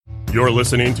You're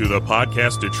listening to the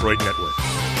Podcast Detroit Network.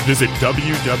 Visit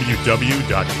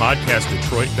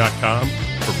www.podcastdetroit.com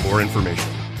for more information.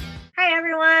 Hi,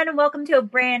 everyone. Welcome to a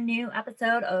brand new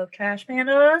episode of Trash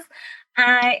Pandas.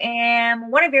 I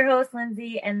am one of your hosts,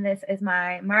 Lindsay, and this is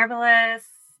my marvelous,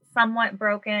 somewhat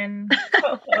broken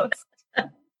co-host,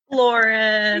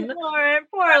 Lauren.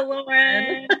 Poor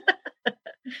Lauren.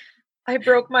 I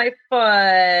broke my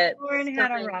foot. Lauren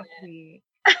had a rough week.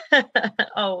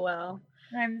 Oh, well.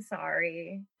 I'm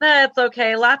sorry. That's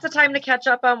okay. Lots of time to catch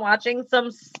up on watching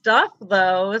some stuff,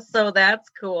 though, so that's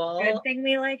cool. Good thing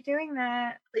we like doing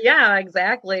that. Yeah,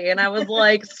 exactly. And I was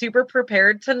like super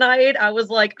prepared tonight. I was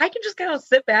like, I can just kind of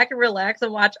sit back and relax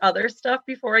and watch other stuff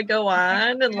before I go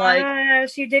on. And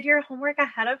Gosh, you did your homework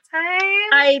ahead of time?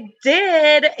 I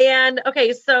did. And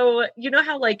okay, so you know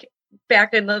how like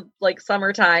back in the like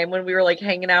summertime when we were like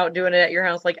hanging out doing it at your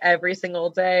house like every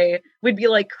single day, we'd be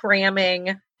like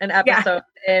cramming an episode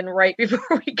in right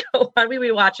before we go on. We'd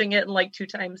be watching it in like 2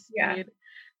 times speed.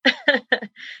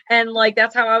 And like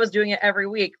that's how I was doing it every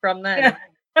week from then.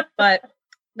 But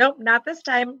nope, not this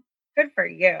time. Good for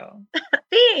you.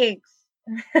 Thanks.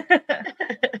 Well,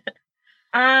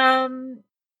 I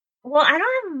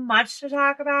don't have much to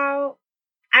talk about.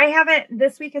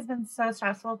 This week has been so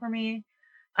stressful for me.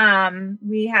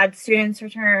 We had students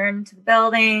return to the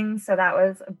building, so that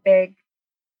was a big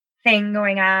thing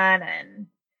going on, and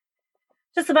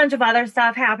just a bunch of other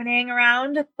stuff happening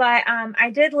around. But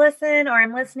I did listen, or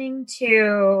I'm listening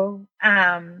to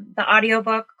the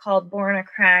audiobook called Born a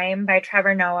Crime by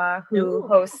Trevor Noah, who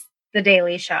hosts The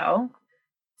Daily Show.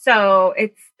 So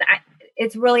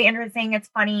it's really interesting. It's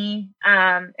funny.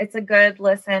 It's a good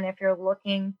listen if you're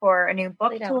looking for a new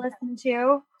book to listen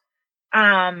to.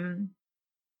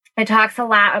 It talks a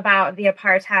lot about the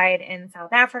apartheid in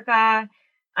South Africa,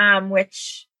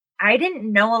 which I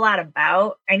didn't know a lot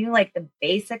about. I knew like the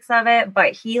basics of it,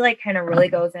 but he like kind of really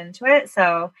goes into it.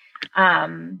 So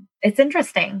it's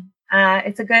interesting.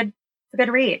 It's a good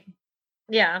read.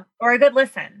 Yeah. Or a good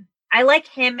listen. I like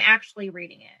him actually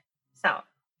reading it. So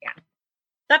yeah.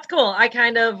 That's cool. I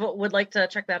kind of would like to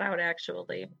check that out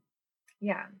actually.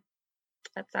 Yeah.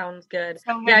 That sounds good.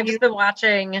 So I've just been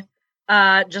watching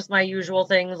just my usual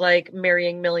things like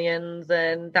Marrying Millions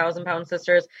and 1,000 Pound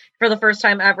Sisters. For the first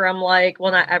time ever, I'm like,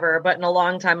 well, not ever, but in a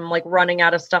long time, I'm like running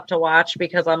out of stuff to watch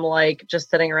because I'm like just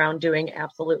sitting around doing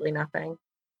absolutely nothing.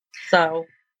 So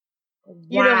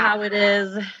you know how it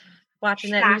is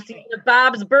watching that new season of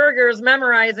Bob's Burgers,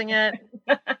 memorizing it.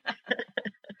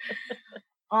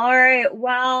 All right.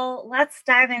 Well, let's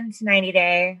dive into 90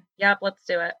 Day. Yep, let's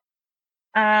do it.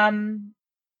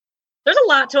 There's a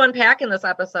lot to unpack in this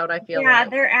episode, I feel like. Yeah,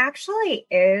 there actually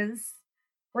is.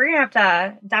 We're going to have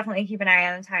to definitely keep an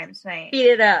eye on the time tonight. Speed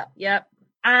it up. Yep.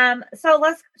 So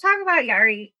let's talk about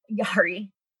Yari.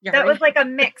 That was like a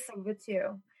mix of the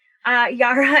two.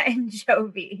 Yara and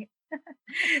Jovi.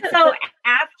 So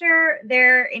after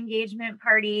their engagement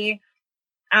party,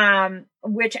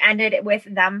 which ended with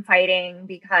them fighting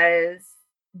because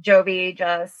Jovi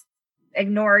just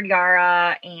ignored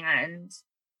Yara and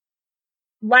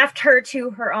left her to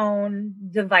her own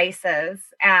devices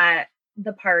at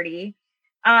the party.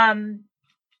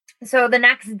 So the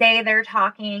next day they're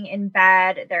talking in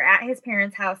bed. They're at his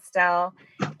parents' house still.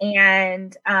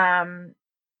 And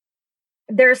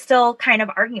they're still kind of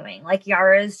arguing. Like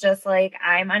Yara's just like,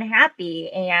 I'm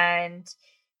unhappy and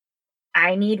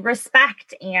I need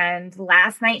respect. And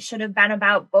last night should have been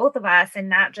about both of us and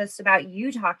not just about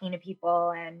you talking to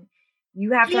people. And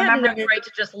you have to remember the right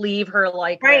to just leave her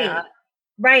like that.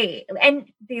 Right. And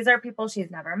these are people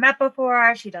she's never met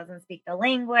before. She doesn't speak the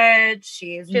language.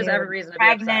 She has every reason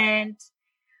pregnant.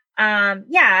 To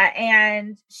be upset.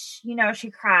 And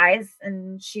she cries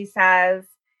and she says,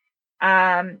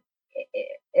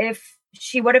 if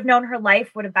she would have known her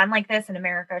life would have been like this in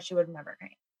America, she would have never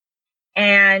came.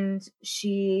 And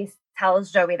she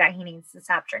tells Jovi that he needs to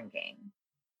stop drinking.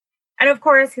 And of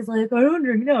course, he's like, I don't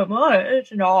drink that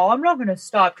much. No, I'm not going to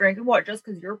stop drinking. What, just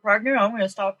because you're pregnant, I'm going to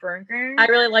stop drinking? I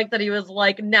really like that he was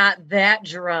like, not that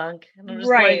drunk. And I'm just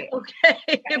right. Like, okay.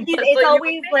 It's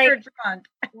always like, drunk.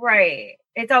 Right.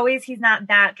 It's always, he's not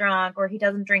that drunk or he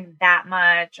doesn't drink that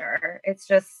much or it's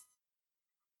just,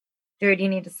 dude, you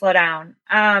need to slow down.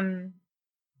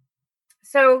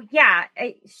 So yeah,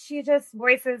 she just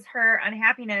voices her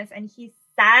unhappiness and he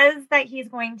says that he's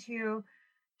going to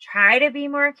try to be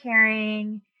more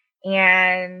caring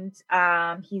and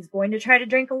he's going to try to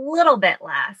drink a little bit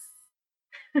less.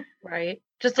 Right.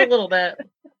 Just a little bit.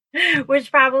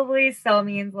 Which probably still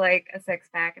means like a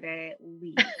 6-pack a day at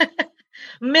least.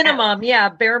 Minimum. Yeah.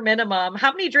 Bare minimum.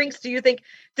 How many drinks do you think?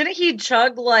 Didn't he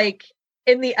chug like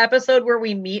in the episode where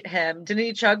we meet him, didn't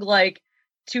he chug like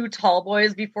 2 tall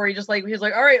boys before he just like, he was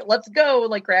like, all right, let's go. And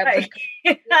like grabs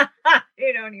You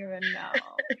don't even know.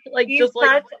 like He's just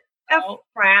like such a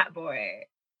frat boy.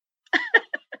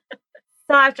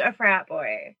 Such a frat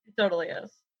boy. He totally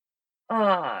is.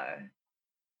 So,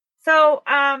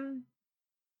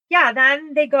 yeah,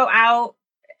 then they go out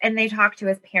and they talk to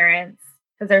his parents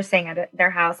because they're staying at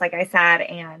their house, like I said,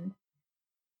 and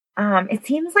it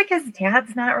seems like his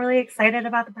dad's not really excited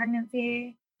about the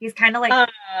pregnancy. He's kind of like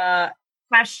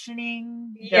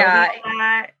questioning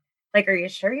that. Like, are you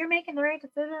sure you're making the right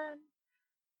decision?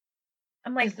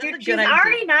 I'm like, dude, she's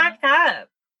already knocked up.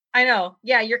 I know.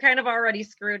 Yeah, you're kind of already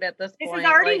screwed at this point. This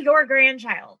is already your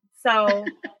grandchild. So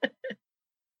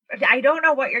I don't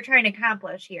know what you're trying to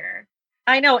accomplish here.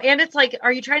 I know. And it's like,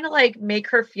 are you trying to like make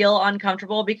her feel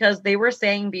uncomfortable? Because they were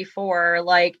saying before,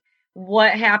 like,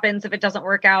 what happens if it doesn't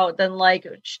work out? Then like,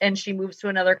 and she moves to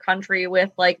another country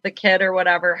with like the kid or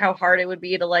whatever, how hard it would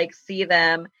be to like see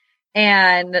them.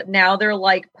 And now they're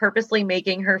like purposely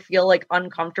making her feel like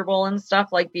uncomfortable and stuff,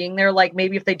 like being there. Like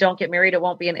maybe if they don't get married, it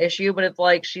won't be an issue, but it's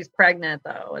like, she's pregnant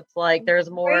though. It's like, there's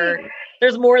more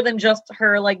than just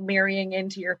her like marrying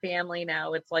into your family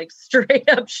now. It's like straight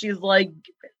up, she's like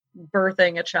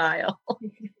birthing a child.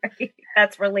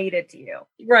 That's related to you.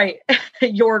 Right.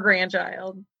 Your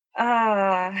grandchild.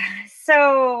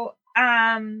 So,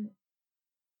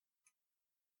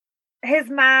 his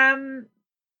mom,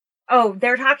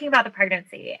 they're talking about the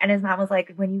pregnancy, and his mom was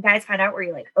like, when you guys found out, were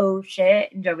you like, oh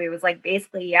shit? And Jovi was like,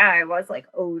 basically, yeah, I was like,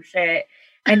 oh shit.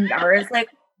 And Yara's like,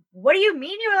 what do you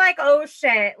mean you were like, oh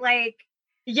shit? Like,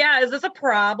 yeah, is this a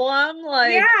problem?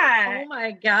 Like, yeah. Oh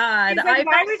my God. Like,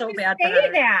 I felt so bad for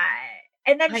her. That?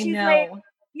 And then she's like,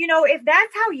 you know, if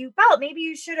that's how you felt, maybe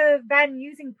you should have been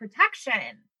using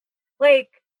protection. Like,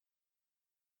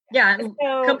 yeah,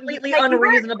 so, completely like,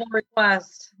 unreasonable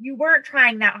request. You weren't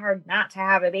trying that hard not to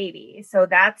have a baby. So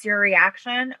that's your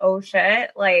reaction? Oh shit.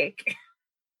 Like,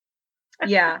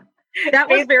 yeah, that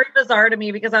was very bizarre to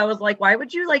me because I was like, why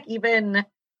would you like even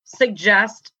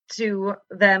suggest to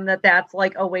them that that's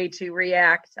like a way to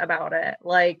react about it?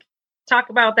 Like, talk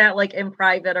about that like in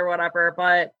private or whatever,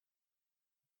 but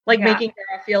like making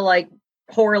her feel like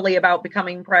poorly about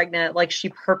becoming pregnant, like she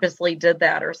purposely did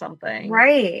that or something.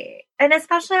 Right. And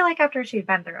especially like after she'd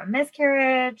been through a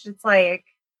miscarriage, it's like,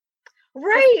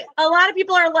 right. A lot of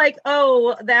people are like,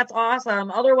 oh, that's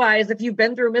awesome. Otherwise, if you've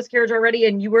been through a miscarriage already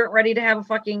and you weren't ready to have a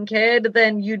fucking kid,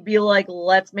 then you'd be like,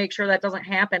 let's make sure that doesn't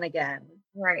happen again.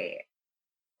 Right.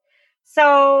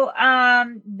 So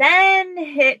then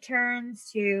it turns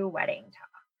to wedding talk.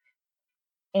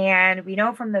 And we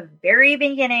know from the very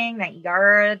beginning that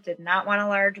Yara did not want a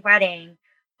large wedding.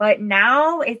 But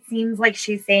now it seems like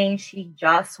she's saying she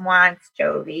just wants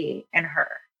Jovi and her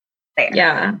there.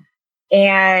 Yeah.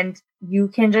 And you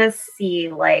can just see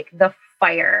like the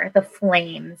fire, the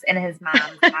flames in his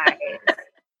mom's eyes.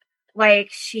 Like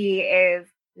she is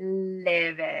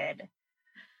livid.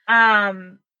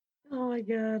 Oh my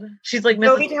God. She's like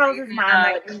Jovi tells his mom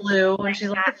like Clue, and she's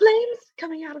like, the flames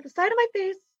coming out of the side of my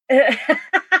face.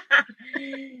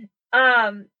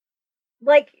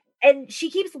 Like, and she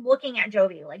keeps looking at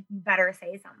Jovi like, you better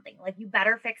say something, like you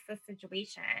better fix this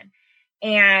situation.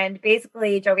 And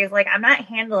basically Jovi's like, I'm not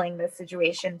handling this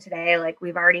situation today, like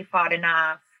we've already fought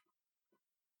enough.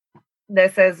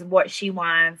 This is what she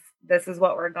wants, this is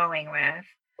what we're going with.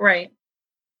 Right.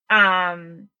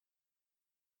 And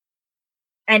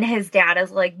his dad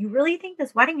is like, you really think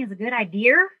this wedding is a good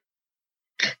idea?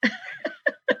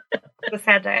 Just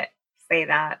had to say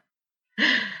that.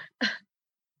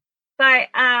 But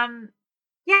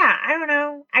yeah, I don't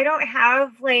know. I don't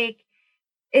have like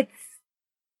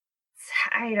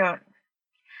I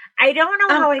don't know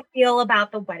how I feel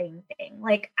about the wedding thing.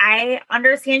 Like I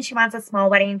understand she wants a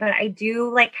small wedding, but I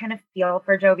do like kind of feel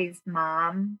for Jovi's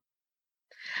mom.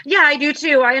 Yeah, I do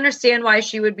too. I understand why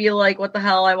she would be like, what the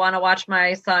hell? I want to watch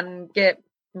my son get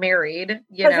married.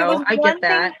 You know, I get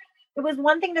that. It was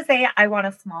one thing to say, I want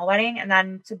a small wedding, and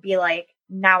then to be like,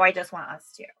 now I just want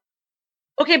us to.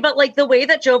 Okay, but like the way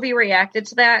that Jovi reacted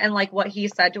to that and like what he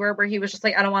said to her, where he was just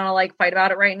like, I don't want to like fight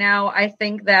about it right now. I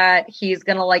think that he's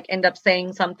going to like end up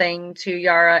saying something to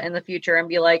Yara in the future and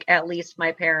be like, at least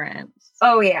my parents.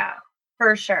 Oh yeah,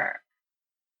 for sure.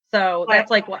 So that's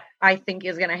like what I think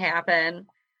is going to happen.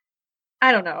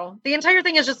 I don't know. The entire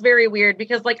thing is just very weird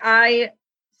because like I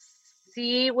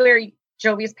see where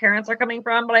Jovi's parents are coming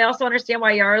from, but I also understand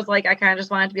why Yara's like, I kind of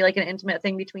just want it to be like an intimate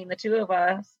thing between the two of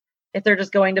us. If they're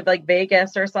just going to like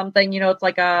Vegas or something, you know, it's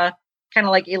like a kind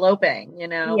of like eloping, you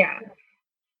know? Yeah.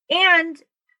 And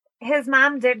his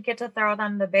mom did get to throw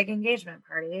them the big engagement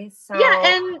party. So yeah,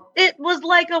 and it was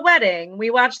like a wedding.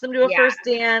 We watched them do a first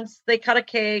dance. They cut a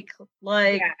cake.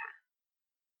 Like,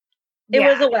 it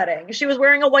was a wedding. She was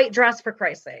wearing a white dress, for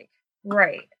Christ's sake.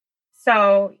 Right.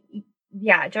 So,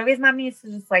 yeah, Jovi's mom needs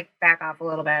to just like back off a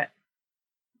little bit.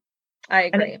 I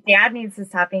agree. And dad needs to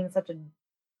stop being such a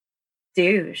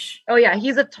douche. Oh yeah,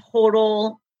 he's a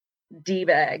total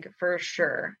D-bag for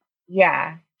sure.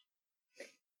 Yeah.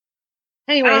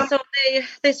 Anyway, so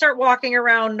they start walking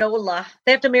around NOLA.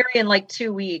 They have to marry in like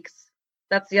 2 weeks.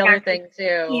 That's the other thing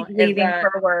too. He's leaving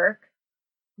for work.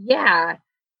 Yeah.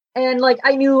 And like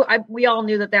we all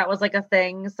knew that was like a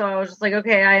thing. So I was just like,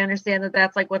 okay, I understand that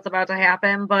that's like what's about to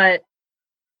happen. But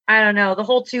I don't know. The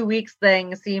whole 2 weeks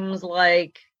thing seems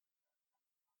like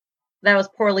that was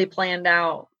poorly planned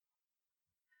out.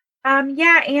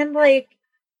 Yeah. And like,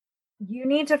 you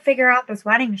need to figure out this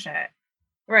wedding shit.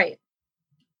 Right.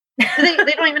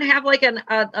 they don't even have like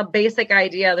a basic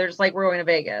idea. They're just like, we're going to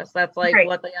Vegas. That's like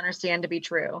what they understand to be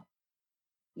true.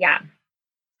 Yeah.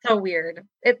 So weird.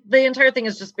 The entire thing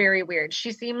is just very weird.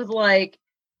 She seems like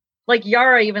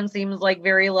Yara even seems like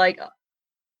very like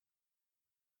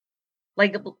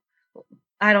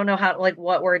I don't know how like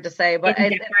what word to say, but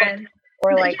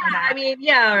or like I mean,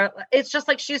 yeah, it's just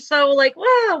like she's so like,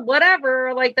 well,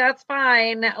 whatever, like that's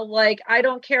fine. Like I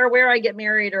don't care where I get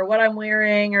married or what I'm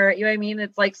wearing or you know what I mean.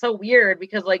 It's like so weird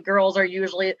because like girls are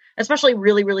usually, especially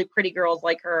really really pretty girls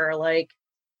like her, like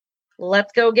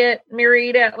let's go get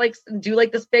married at like do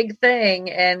like this big thing,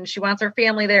 and she wants her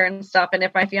family there and stuff. And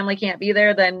if my family can't be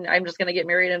there, then I'm just gonna get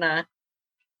married in a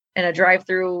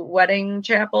drive-through wedding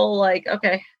chapel. Like,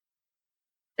 okay,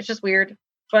 it's just weird.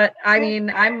 But I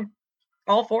mean, I'm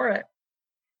all for it.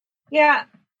 Yeah.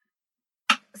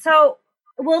 So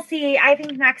we'll see. I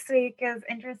think next week is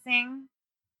interesting.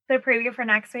 The preview for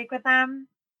next week with them.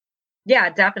 Yeah,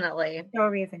 definitely.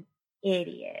 Jovi's an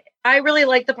idiot. I really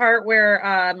like the part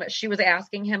where she was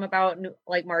asking him about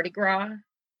like Mardi Gras.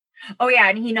 Oh yeah,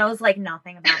 and he knows like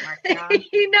nothing about Mardi Gras.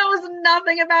 He knows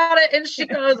nothing about it, and she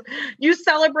goes, "You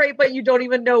celebrate, but you don't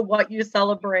even know what you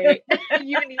celebrate.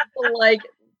 You need to like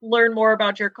learn more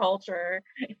about your culture."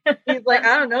 He's like,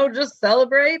 "I don't know, just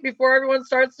celebrate before everyone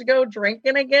starts to go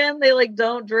drinking again. They like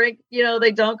don't drink, you know,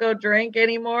 they don't go drink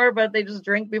anymore, but they just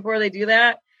drink before they do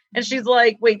that." And she's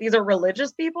like, "Wait, these are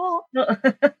religious people?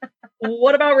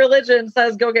 What about religion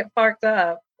says go get fucked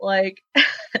up?" Like,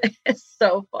 it's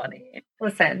so funny.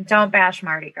 Listen, don't bash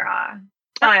Mardi Gras.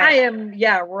 I am,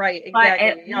 yeah, right,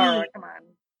 exactly. Yeah, come on.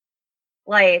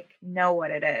 Like, know what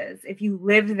it is. If you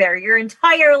lived there your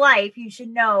entire life, you should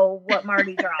know what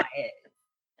Mardi Gras is.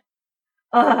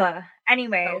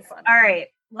 Anyways, So all right,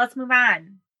 let's move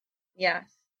on. Yes.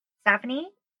 Stephanie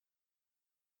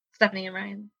and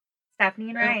Ryan.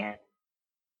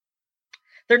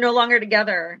 They're no longer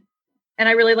together. And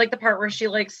I really like the part where she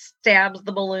like stabs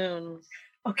the balloons.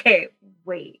 Okay,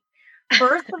 wait.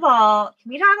 First of all,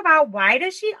 can we talk about why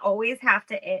does she always have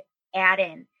to add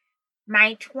in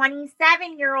my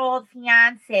 27-year-old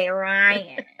fiance,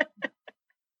 Ryan?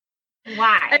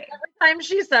 Why? And every time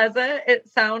she says it, it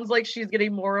sounds like she's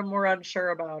getting more and more unsure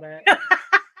about it.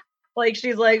 Like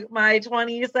she's like, my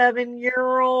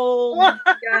 27-year-old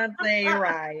fiance,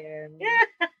 Ryan,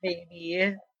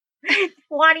 baby.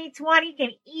 2020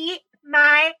 can eat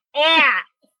my ass.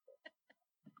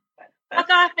 Fuck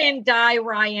off and die,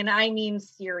 Ryan. I mean,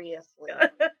 seriously.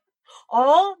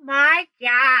 Oh my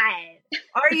God.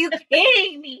 Are you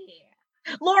kidding me?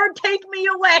 Lord, take me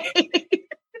away.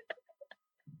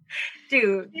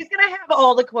 Dude. He's going to have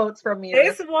all the quotes from me.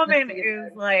 This woman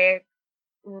is like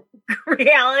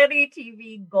reality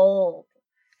TV gold.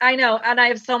 I know. And I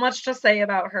have so much to say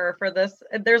about her for this.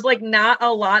 There's like not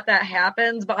a lot that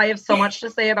happens, but I have so much to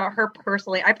say about her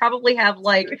personally. I probably have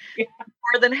like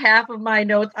more than half of my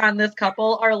notes on this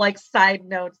couple are like side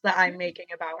notes that I'm making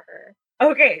about her.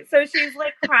 Okay. So she's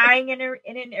like crying in an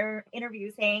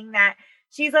interview saying that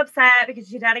she's upset because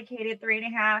she dedicated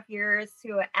 3.5 years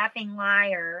to an effing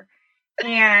liar.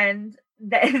 And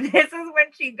this is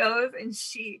when she goes and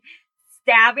she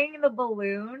stabbing the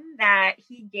balloon that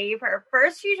he gave her.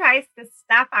 First, she tries to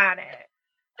step on it,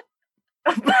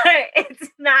 but it's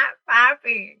not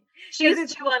popping.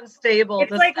 She's too unstable.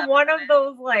 It's like one of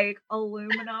those like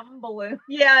aluminum balloons.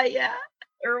 Yeah.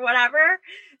 Or whatever.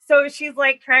 So she's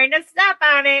like trying to step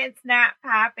on it. It's not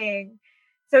popping.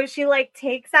 So she like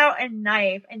takes out a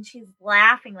knife and she's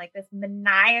laughing like this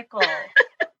maniacal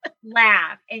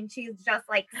laugh. And she's just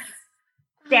like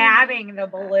stabbing the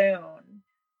balloon.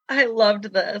 I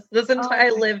loved this. I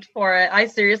lived for it.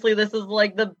 This is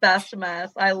like the best mess.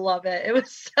 I love it. It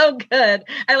was so good.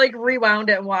 I like rewound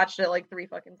it and watched it like 3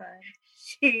 fucking times.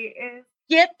 She is.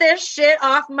 Get this shit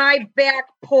off my back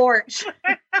porch.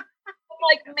 I'm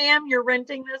like, ma'am, you're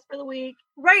renting this for the week.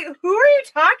 Right. Who are you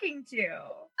talking to?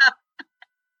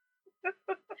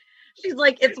 She's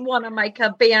like, it's one of my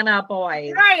Cabana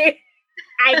boys. Right.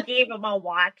 I gave him a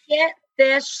watch. Get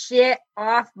this shit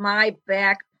off my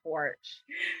back porch.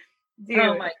 Dude.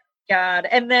 Oh my God.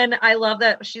 And then I love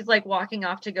that she's like walking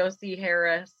off to go see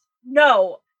Harris.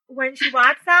 No, when she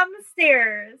walks down the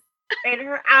stairs in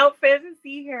her outfit to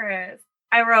see Harris,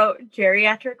 I wrote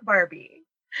geriatric Barbie.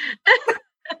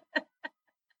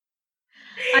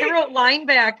 I wrote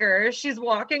linebacker. She's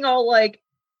walking all like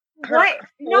her What?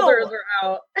 shoulders No. are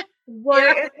out.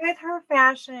 What is with her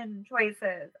fashion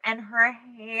choices and her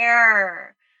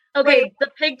hair? Okay, Like,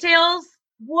 the pigtails.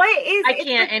 what is I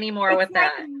can't anymore with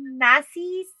like that.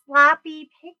 messy, sloppy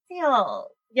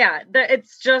pigtails. Yeah,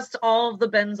 it's just all of the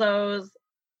benzos.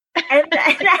 And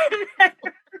then her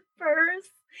purse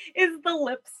is the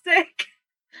lipstick.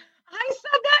 I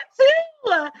said that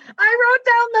too. I wrote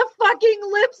down the fucking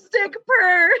lipstick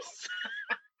purse.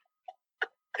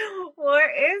 What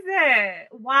is it?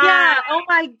 Why? Yeah. Oh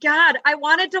my God. I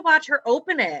wanted to watch her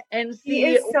open it and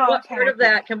see what part of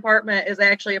that compartment is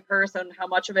actually a purse and how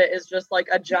much of it is just like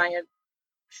a giant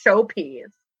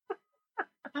showpiece.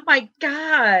 Oh my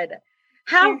God.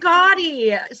 How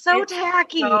gaudy. So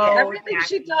tacky. So Everything tacky.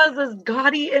 she does is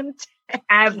gaudy and tacky.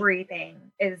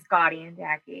 Everything is gaudy and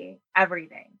tacky.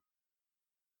 Everything.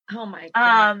 Oh my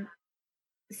God.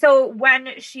 So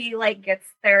when she like gets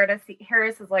there to see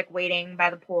Harris is like waiting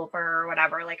by the pool for her or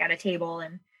whatever, like at a table,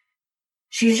 and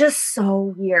she's just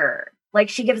so weird. Like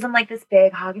she gives him like this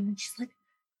big hug, and then she's like,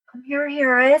 "Come here,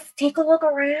 Harris, take a look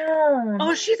around.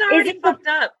 Oh, she's already fucked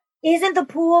up. Isn't the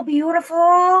pool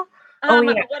beautiful?" What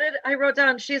did I wrote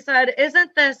down? She said,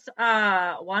 "Isn't this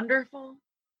wonderful?"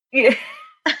 Yeah.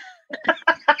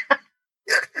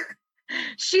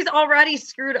 She's already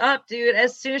screwed up, dude.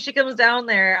 As soon as she comes down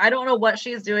there, I don't know what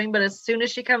she's doing, but as soon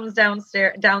as she comes down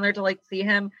there to like see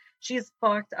him, she's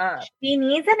fucked up. She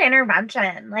needs an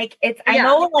intervention. Like I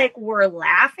know like we're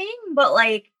laughing, but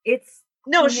like it's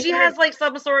no, she has like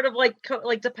some sort of like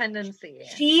dependency.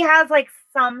 She has like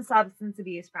some substance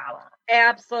abuse problem.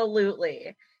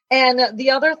 Absolutely. And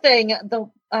the other thing,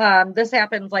 this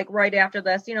happens like right after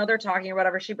this, they're talking or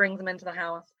whatever. She brings him into the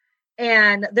house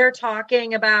and they're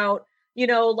talking about,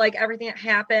 like everything that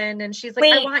happened. And she's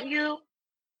like, I want you.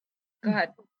 Go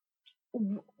ahead.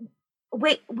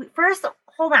 Wait, first,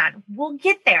 hold on. We'll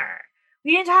get there.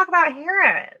 We didn't talk about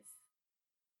Harris.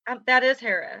 That is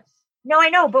Harris. No, I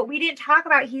know, but we didn't talk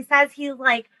about, he says he's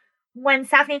like, when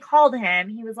Stephanie called him,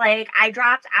 he was like, I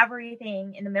dropped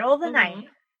everything in the middle of the night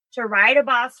to ride a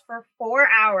bus for 4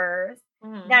 hours,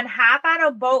 then hop on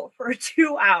a boat for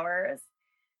 2 hours.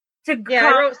 I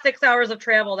wrote 6 hours of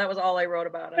travel. That was all I wrote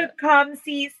about it. To come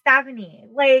see Stephanie.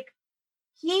 Like,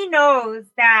 he knows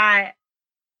that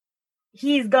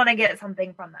he's gonna get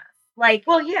something from this. Like,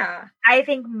 well, yeah. I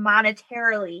think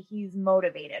monetarily he's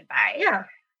motivated by it. Yeah.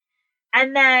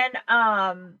 And then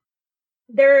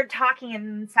they're talking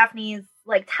and Stephanie's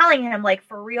like telling him like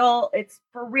for real, it's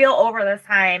for real over this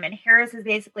time. And Harris is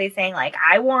basically saying like,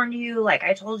 I warned you, like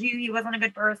I told you he wasn't a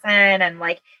good person and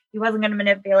like he wasn't gonna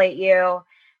manipulate you.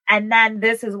 And then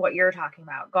this is what you're talking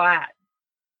about. Go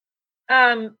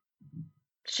ahead.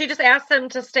 She just asked him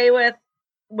to stay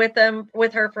with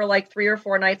her for like 3 or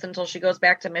 4 nights until she goes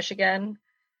back to Michigan.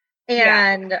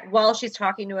 And while she's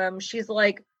talking to him, she's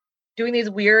like doing these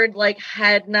weird like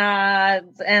head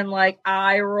nods and like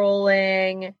eye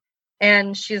rolling.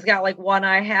 And she's got like one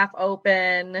eye half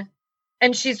open.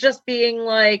 And she's just being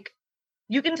like,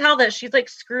 you can tell that she's like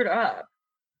screwed up.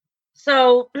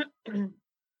 So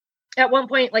at one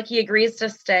point, like he agrees to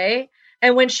stay.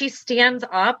 And when she stands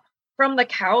up from the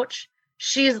couch,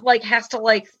 she's like, has to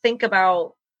like think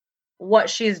about what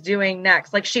she's doing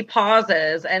next. Like she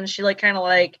pauses and she like kind of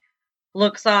like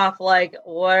looks off like,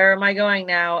 where am I going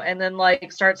now? And then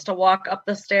like starts to walk up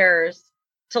the stairs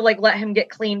to like let him get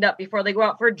cleaned up before they go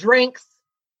out for drinks,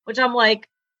 which I'm like,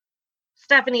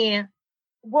 Stephanie,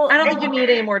 well, I don't think you need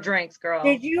any more drinks, girl.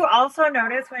 Did you also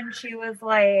notice when she was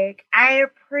like, I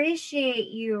appreciate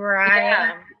you,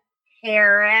 Ryan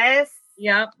Harris.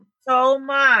 Yep. So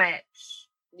much.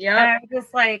 Yep. And I'm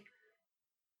just like,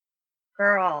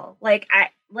 girl,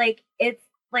 it's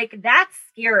like, that's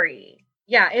scary.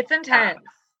 Yeah, it's intense.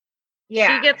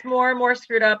 Yeah. She gets more and more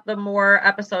screwed up the more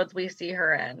episodes we see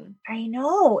her in. I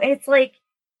know. It's like,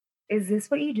 is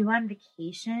this what you do on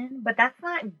vacation? But that's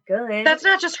not good. That's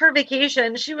not just her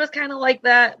vacation. She was kind of like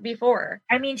that before.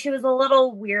 I mean, she was a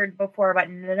little weird before, but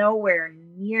nowhere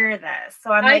near this.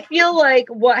 So I feel like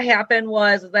what happened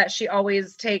was that she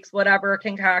always takes whatever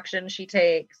concoction she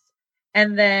takes.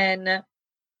 And then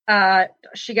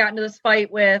she got into this fight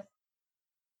with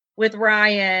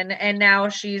Ryan, and now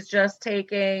she's just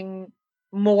taking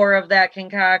more of that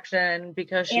concoction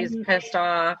because she's pissed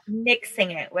off.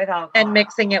 Mixing it with alcohol. And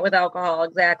mixing it with alcohol,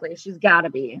 exactly. She's got to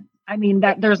be. I mean,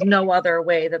 that there's no other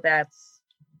way that's...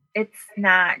 It's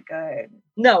not good.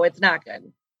 No, it's not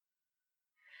good.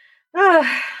 All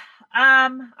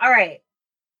right.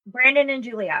 Brandon and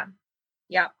Julia.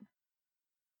 Yeah.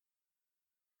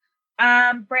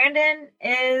 Brandon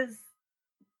is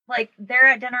like, they're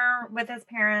at dinner with his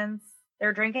parents.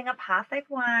 They're drinking Apothic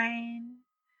wine.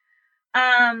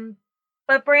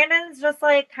 But Brandon's just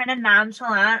like kind of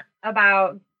nonchalant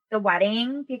about the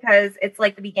wedding because it's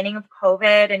like the beginning of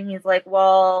COVID, and he's like,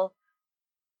 well,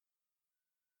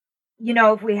 you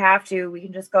know, if we have to, we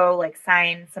can just go like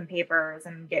sign some papers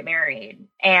and get married.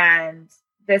 And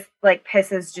this like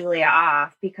pisses Julia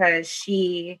off because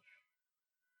she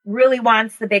really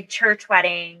wants the big church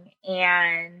wedding.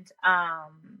 And,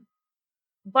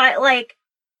 but like,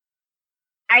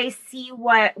 I see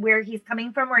where he's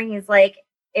coming from, where he's like,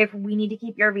 if we need to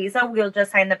keep your visa, we'll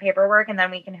just sign the paperwork and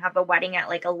then we can have the wedding at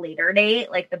like a later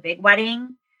date, like the big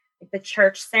wedding, like the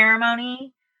church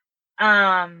ceremony.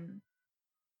 But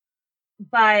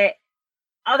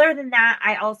other than that,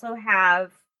 I also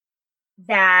have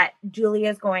that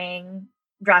Julia's going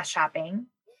dress shopping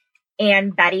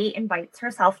and Betty invites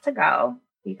herself to go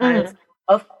because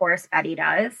of course Betty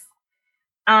does.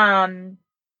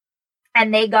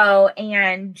 And they go,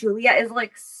 and Julia is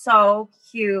like so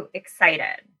cute,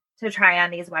 excited to try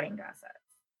on these wedding dresses.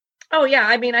 Oh yeah,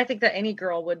 I mean, I think that any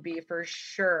girl would be for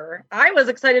sure. I was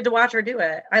excited to watch her do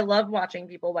it. I love watching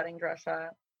people wedding dress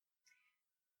shop.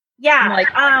 Yeah, I'm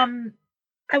like, I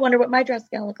wonder what my dress is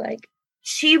gonna look like.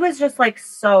 She was just like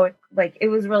so like it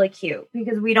was really cute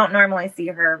because we don't normally see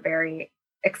her very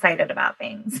excited about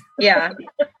things. Yeah.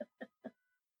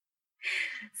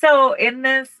 So in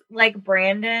this, like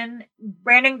Brandon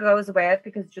goes with,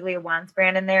 because Julia wants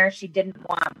Brandon there. She didn't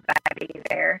want Betty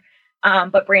there.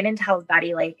 But Brandon tells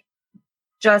Betty, like,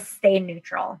 just stay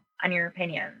neutral on your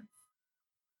opinions.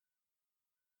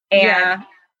 And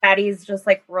Betty's just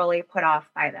like really put off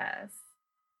by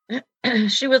this.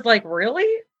 She was like, really?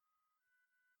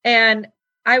 And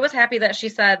I was happy that she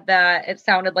said that it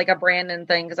sounded like a Brandon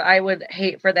thing, because I would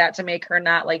hate for that to make her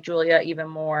not like Julia even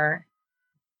more.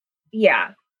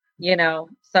 Yeah. You know,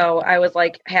 so I was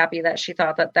like happy that she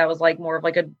thought that was like more of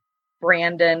like a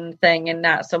Brandon thing and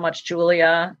not so much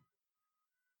Julia.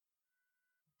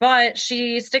 But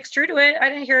she sticks true to it. I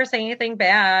didn't hear her say anything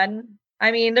bad. I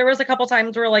mean, there was a couple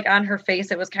times where like on her face,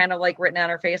 it was kind of like written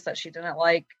on her face that she didn't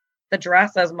like the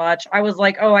dress as much. I was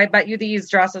like, oh, I bet you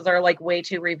these dresses are like way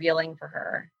too revealing for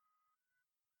her.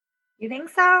 You think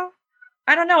so?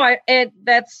 I don't know.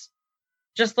 That's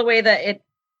just the way that it,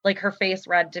 like her face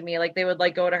read to me. Like they would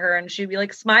like go to her and she'd be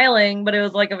like smiling, but it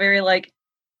was like a very like,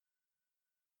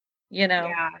 you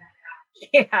know,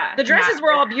 yeah. The dresses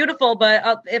were all beautiful,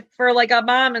 but if for like a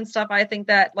mom and stuff, I think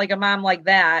that like a mom like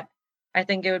that, I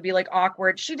think it would be like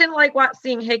awkward. She didn't like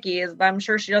seeing hickeys, but I'm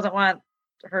sure she doesn't want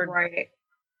her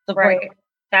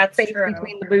That's face true.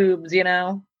 between the boobs, you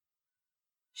know.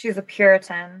 She's a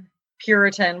Puritan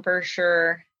for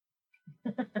sure.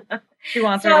 She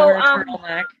wants her to wear a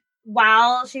turtleneck.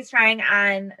 While she's trying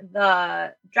on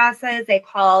the dresses, they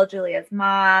call Julia's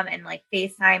mom and like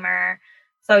FaceTime her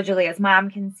so Julia's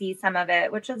mom can see some of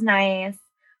it, which is nice.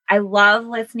 I love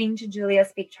listening to Julia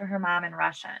speak to her mom in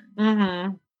Russian.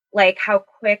 Mm-hmm. Like how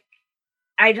quick.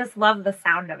 I just love the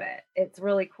sound of it. It's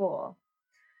really cool.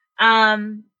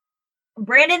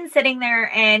 Brandon's sitting there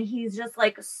and he's just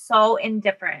like so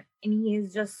indifferent and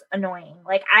he's just annoying.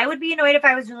 Like I would be annoyed if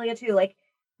I was Julia too. Like,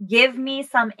 give me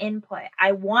some input.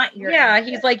 I want your input.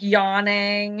 He's like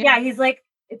yawning. Yeah, he's like,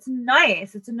 it's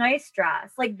nice. It's a nice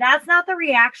dress. Like, that's not the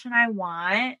reaction I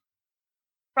want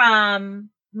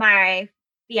from my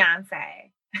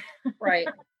fiance. Right.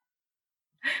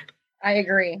 I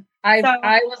agree.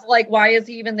 I was like, why is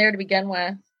he even there to begin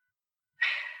with?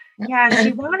 Yeah,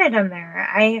 she wanted him there.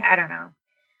 I don't know.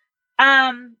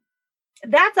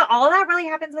 That's all that really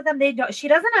happens with them. She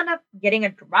doesn't end up getting a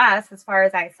dress as far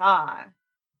as I saw.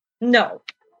 No,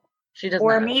 she doesn't.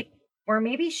 Or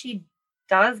maybe she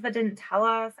does but didn't tell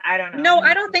us. I don't know. No,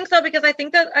 I don't think so, because I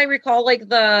think that I recall like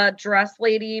the dress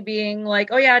lady being like,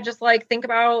 oh yeah, just like think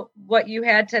about what you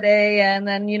had today and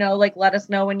then, you know, like let us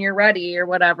know when you're ready or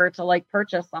whatever to like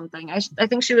purchase something. I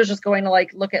think she was just going to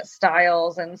like look at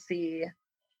styles and see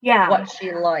what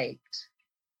she liked.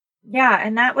 Yeah,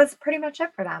 and that was pretty much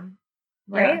it for them.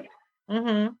 Right? Yeah.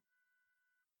 Mm-hmm.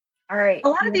 All right. A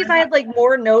lot of these I had like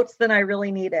more notes than I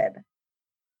really needed.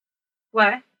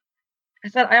 What? I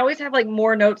said I always have like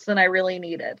more notes than I really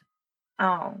needed.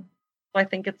 Oh. So I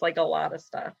think it's like a lot of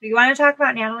stuff. Do you want to talk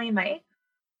about Natalie and Mike?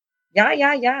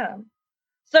 Yeah.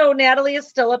 So Natalie is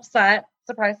still upset.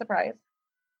 Surprise, surprise.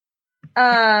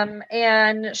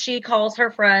 And she calls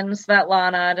her friend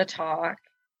Svetlana to talk.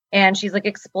 And she's like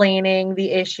explaining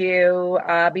the issue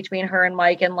between her and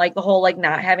Mike, and like the whole like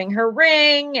not having her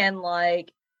ring, and like,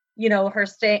 you know,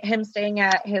 him staying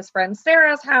at his friend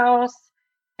Sarah's house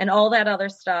and all that other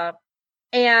stuff.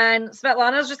 And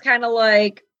Svetlana's just kind of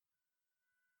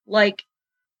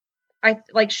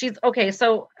she's okay.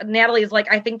 So Natalie's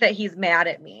like, I think that he's mad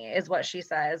at me is what she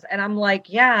says. And I'm like,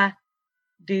 yeah,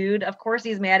 dude, of course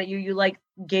he's mad at you. You like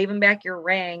gave him back your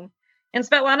ring. And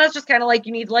Svetlana's just kind of like,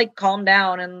 you need to like calm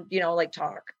down and, you know, like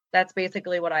talk. That's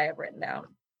basically what I have written down.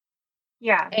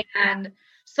 Yeah. And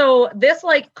so this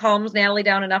like calms Natalie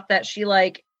down enough that she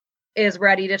like is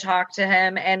ready to talk to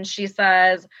him. And she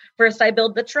says, first I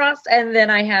build the trust and then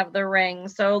I have the ring.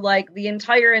 So like the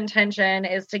entire intention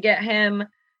is to get him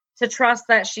to trust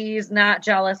that she's not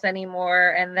jealous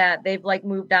anymore and that they've like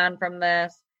moved on from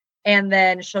this. And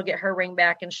then she'll get her ring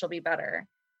back and she'll be better.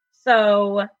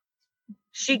 So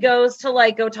she goes to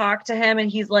like go talk to him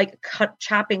and he's like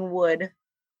chopping wood,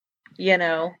 you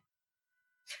know.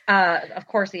 Of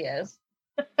course he is.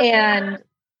 And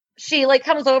she like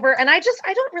comes over and I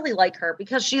don't really like her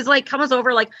because she's like comes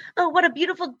over like, oh, what a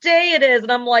beautiful day it is.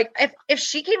 And I'm like, if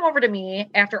she came over to me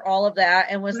after all of that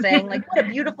and was saying like what a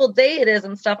beautiful day it is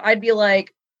and stuff, I'd be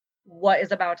like, what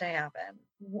is about to happen?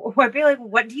 I'd be like,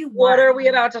 what do you want? What are we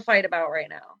about to fight about right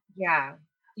now? Yeah.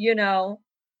 You know?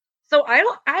 So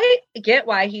I get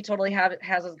why he totally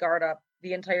has his guard up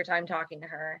the entire time talking to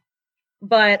her.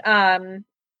 But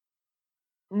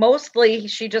mostly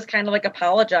she just kind of like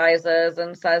apologizes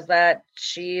and says that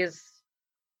she's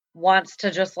wants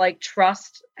to just like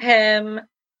trust him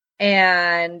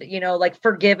and, you know, like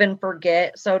forgive and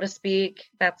forget, so to speak.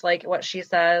 That's like what she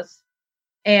says.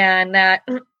 And that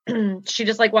she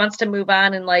just like wants to move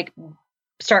on and like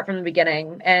start from the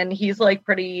beginning. And he's like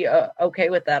pretty okay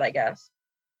with that, I guess.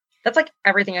 That's like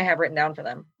everything I have written down for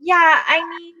them. Yeah,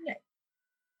 I mean,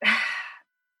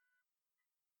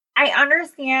 I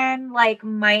understand like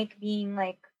Mike being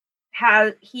like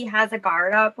he has a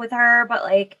guard up with her, but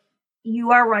like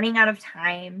you are running out of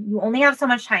time. You only have so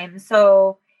much time.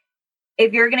 So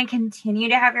if you're going to continue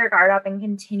to have your guard up and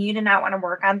continue to not want to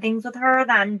work on things with her,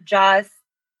 then just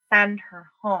send her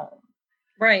home.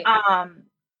 Right.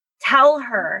 Tell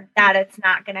her that it's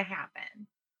not going to happen.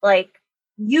 Like,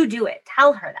 you do it.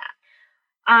 Tell her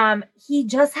that. He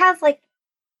just has like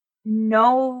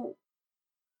no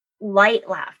light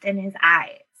left in his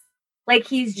eyes. Like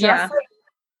he's just like,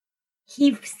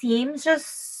 he seems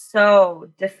just so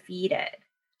defeated.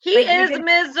 He is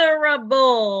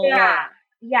miserable.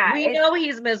 Yeah. We know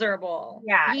he's miserable.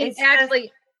 Yeah. He's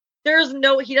actually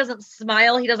he doesn't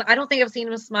smile. I don't think I've seen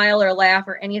him smile or laugh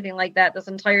or anything like that this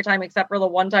entire time, except for the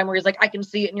one time where he's like, I can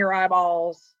see it in your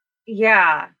eyeballs.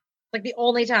 Yeah. Like the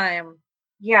only time.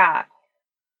 Yeah.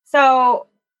 So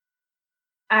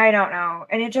I don't know.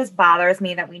 And it just bothers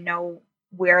me that we know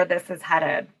where this is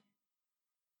headed.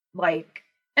 Like,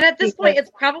 and at this point,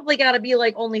 it's probably got to be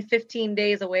like only 15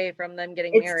 days away from them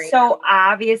getting married. It's so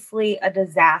obviously a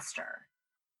disaster.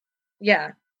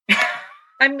 Yeah.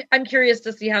 I'm curious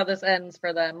to see how this ends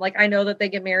for them. Like, I know that they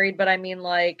get married, but I mean,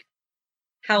 like,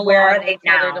 how where long are they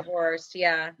now? now? They're divorced.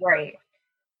 Yeah. Right.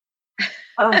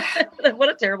 What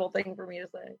a terrible thing for me to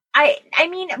say. I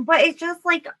mean, but it's just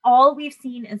like all we've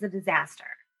seen is a disaster.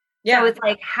 Yeah. So it's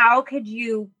like, how could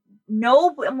no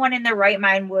one in their right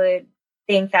mind would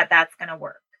think that that's going to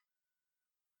work.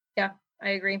 Yeah, I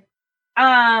agree.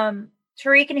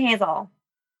 Tariq and Hazel.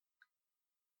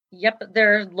 Yep,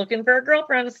 they're looking for a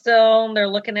girlfriend still. They're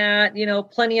looking at,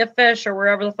 Plenty of Fish or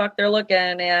wherever the fuck they're looking.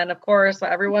 And of course,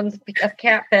 everyone's a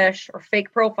catfish or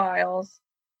fake profiles.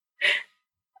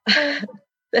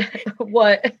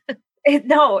 What?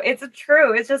 No, it's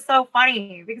true. It's just so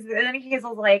funny because then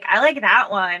Hazel's like, I like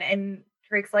that one. And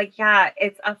Tariq's like, yeah,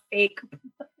 it's a fake.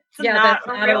 That's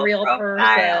not a real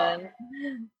person.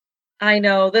 I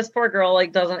know. This poor girl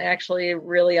doesn't actually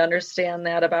really understand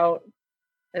that about.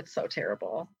 It's so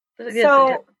terrible.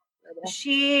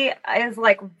 she is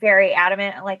like very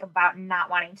adamant like about not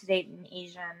wanting to date an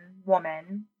Asian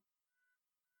woman.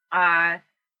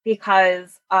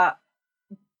 Because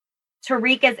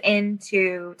Tariq is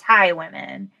into Thai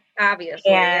women.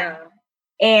 Obviously,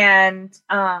 and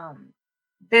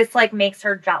this like makes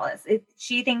her jealous.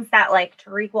 She thinks that like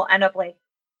Tariq will end up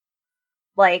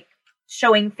like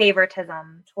showing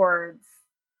favoritism towards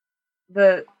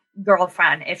the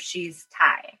girlfriend if she's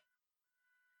Thai.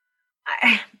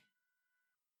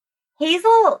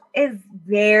 Hazel is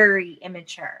very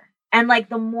immature. And like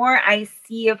the more I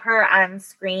see of her on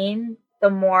screen, the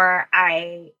more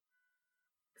I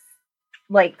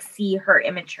like see her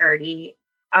immaturity.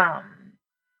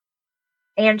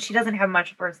 And she doesn't have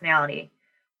much personality.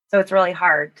 So it's really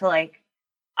hard to like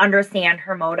understand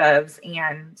her motives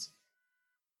and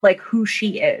like who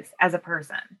she is as a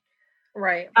person.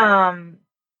 Right.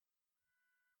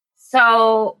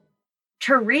 So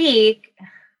Tariq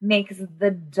makes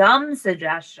the dumb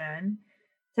suggestion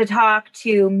to talk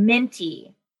to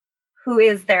Minty, who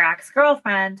is their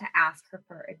ex-girlfriend, to ask her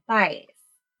for advice.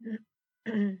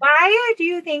 Why do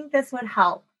you think this would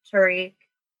help, Tariq?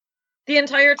 The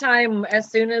entire time, as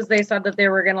soon as they said that they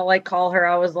were going to like call her,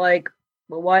 I was like,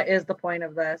 well, what is the point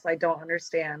of this? I don't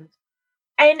understand.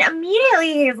 And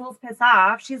immediately Hazel's pissed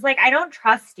off. She's like, I don't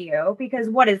trust you because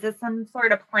what is this, some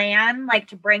sort of plan like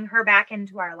to bring her back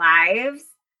into our lives?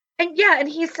 And yeah, and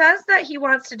he says that he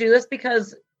wants to do this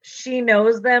because she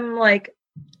knows them like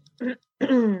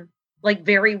like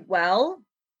very well.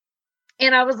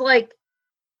 And I was like,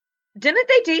 didn't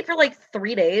they date for like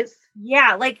 3 days?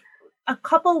 Yeah, like a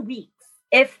couple weeks,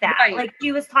 if that. Right. Like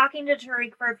she was talking to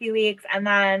Tariq for a few weeks and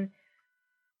then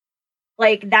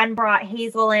then brought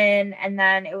Hazel in and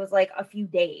then it was like a few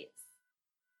days.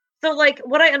 So like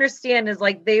what I understand is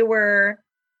like they were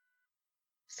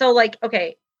so like,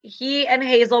 okay, he and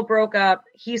Hazel broke up.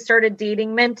 He started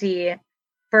dating Minty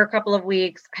for a couple of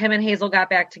weeks. Him and Hazel got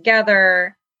back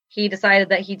together. He decided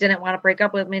that he didn't want to break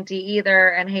up with Minty either.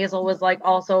 And Hazel was like,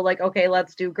 also like, okay,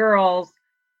 let's do girls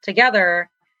together.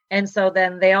 And so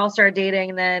then they all started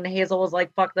dating. And then Hazel was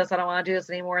like, fuck this. I don't want to do this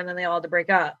anymore. And then they all had to break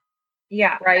up.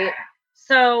 Yeah. Right.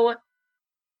 So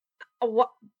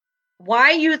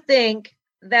why you think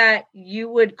that you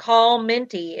would call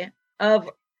Minty of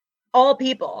all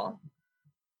people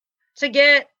to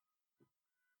get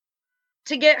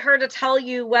her to tell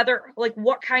you whether like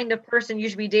what kind of person you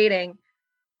should be dating?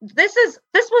 This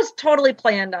was totally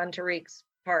planned on Tariq's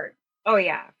part. Oh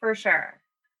yeah, for sure.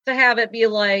 To have it be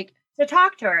like to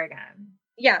talk to her again.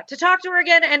 Yeah, to talk to her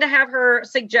again and to have her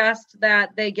suggest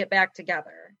that they get back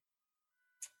together.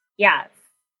 Yes.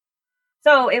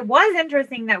 So it was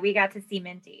interesting that we got to see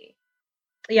Minty.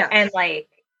 Yeah. And like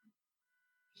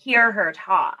hear her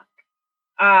talk.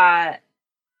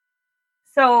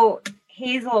 So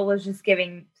Hazel was just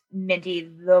giving Minty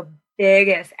the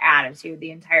biggest attitude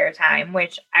the entire time,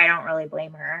 which I don't really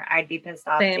blame her. I'd be pissed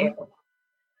off too.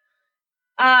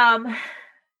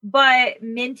 But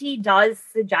Minty does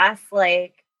suggest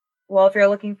like, well, if you're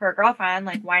looking for a girlfriend,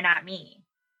 like why not me?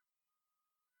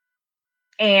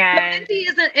 And Minty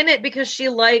isn't in it because she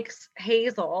likes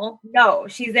Hazel. No,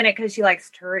 she's in it because she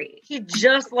likes Tariq. She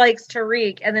just likes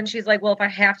Tariq. And then she's like, well, if I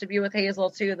have to be with Hazel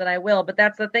too, then I will. But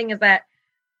that's the thing is that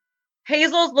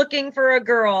Hazel's looking for a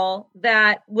girl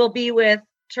that will be with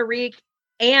Tariq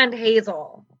and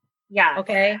Hazel. Yeah.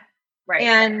 Okay. Right.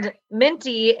 And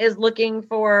Minty is looking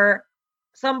for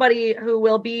somebody who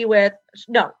will be with,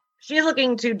 no, she's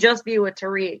looking to just be with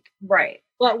Tariq. Right.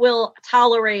 But will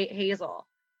tolerate Hazel.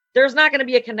 There's not going to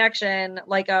be a connection,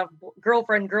 like a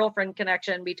girlfriend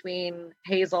connection between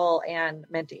Hazel and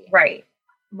Minty. Right.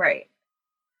 Right.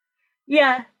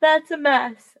 Yeah, that's a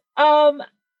mess.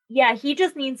 Yeah, he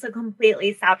just needs to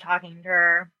completely stop talking to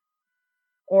her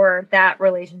or that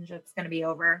relationship's going to be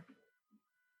over.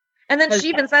 And then she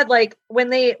even said, like, when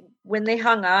they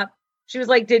hung up, she was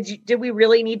like, did we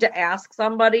really need to ask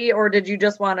somebody or did you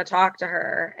just want to talk to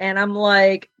her? And I'm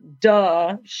like,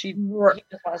 duh, he just wants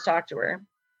to talk to her.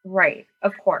 Right.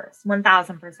 Of course.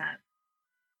 1000%.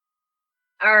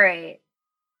 All right.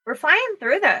 We're flying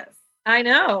through this. I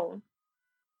know.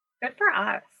 Good for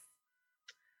us.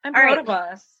 I'm proud of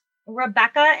us.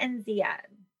 Rebecca and Ziad.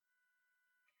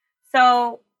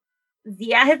 So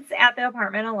Ziad's at the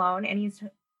apartment alone and he's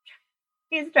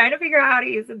trying to figure out how to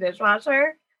use the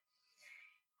dishwasher.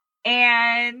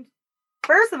 And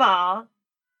first of all,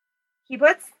 he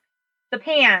puts the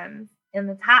pans in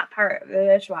the top part of the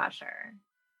dishwasher,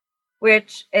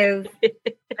 which is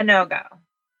a no-go.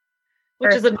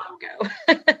 Which is a no-go.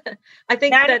 I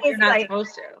think that you're not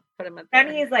supposed to put him in there.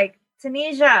 Then he's like,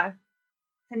 Tanisha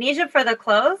for the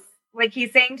clothes? like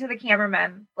he's saying to the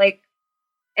cameraman, like,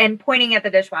 and pointing at the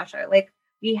dishwasher, like,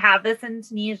 we have this in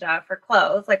Tunisia for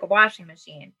clothes, like a washing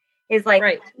machine. He's like,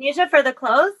 Right. Tunisia for the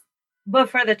clothes, but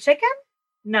for the chicken,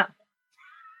 no.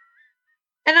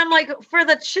 And I'm like, for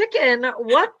the chicken,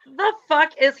 what the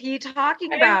fuck is he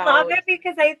talking about? I love it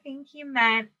because I think he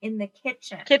meant in the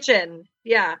kitchen. Kitchen,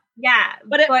 yeah. Yeah.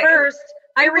 But at first,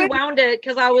 I rewound it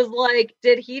because I was like,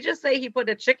 did he just say he put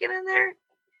a chicken in there?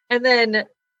 And then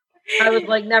I was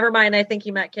like, never mind, I think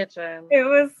he meant kitchen. It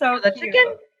was so the cute.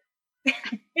 chicken?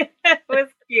 It was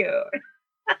cute.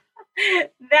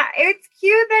 It's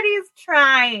cute that he's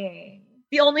trying.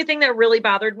 The only thing that really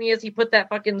bothered me is he put that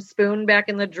fucking spoon back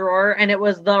in the drawer and it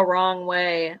was the wrong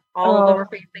way. All of them were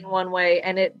facing one way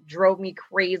and it drove me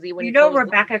crazy when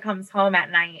Rebecca comes home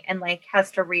at night and like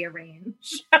has to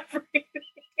rearrange everything.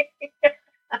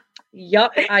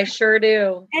 Yup, I sure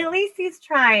do. At least he's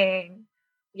trying.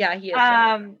 Yeah, he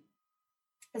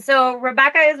is. So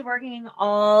Rebecca is working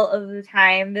all of the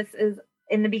time. This is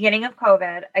in the beginning of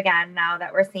COVID again, now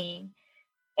that we're seeing.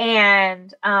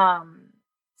 And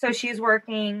so she's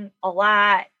working a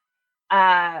lot.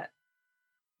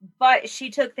 But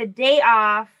she took the day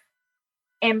off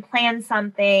and planned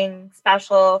something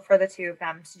special for the two of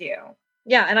them to do.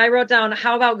 Yeah, and I wrote down,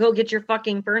 how about go get your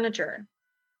fucking furniture?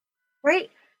 Right.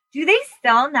 Do they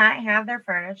still not have their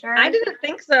furniture? I didn't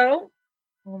think so.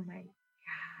 Oh my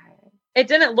God. It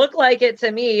didn't look like it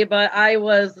to me, but I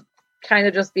was kind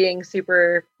of just being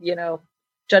super,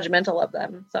 judgmental of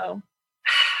them. So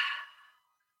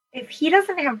if he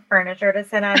doesn't have furniture to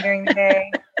sit on during the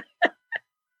day,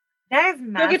 that is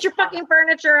messed Go get your fucking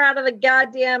furniture out of the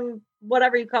goddamn,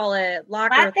 whatever you call it,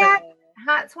 locker. Let that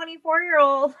hot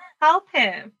 24-year-old help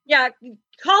him. Yeah,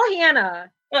 call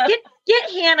Hannah.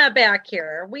 Get Hannah back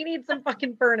here. We need some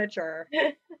fucking furniture.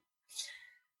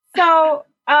 So,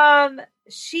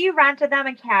 she rented them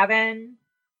a cabin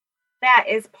that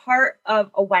is part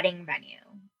of a wedding venue,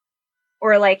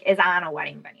 or like is on a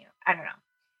wedding venue. I don't know.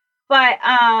 But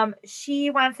she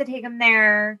wants to take them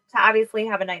there to obviously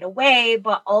have a night away,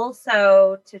 but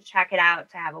also to check it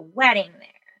out to have a wedding there.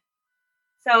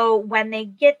 So when they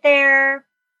get there,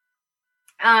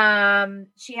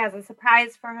 she has a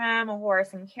surprise for him. A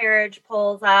horse and carriage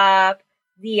pulls up.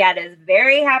 Ziad is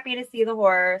very happy to see the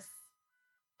horse.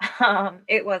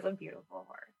 It was a beautiful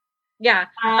horse. Yeah.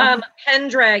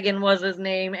 Pendragon was his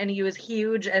name, and he was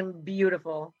huge and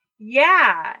beautiful.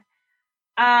 Yeah.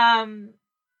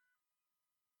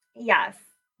 Yes.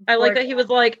 I like that he was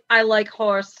like, I like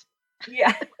horse.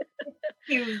 Yeah.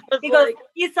 he goes,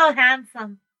 he's so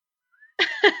handsome.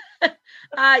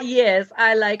 Yes,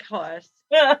 I like horse.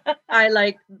 I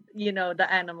like, the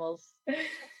animals.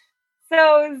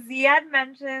 So Ziad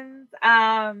mentions,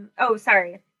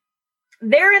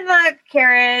 they're in the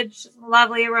carriage,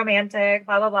 lovely, romantic,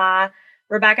 blah, blah, blah.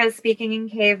 Rebecca's speaking in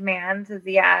caveman to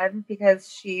Ziad because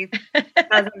she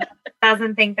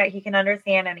doesn't think that he can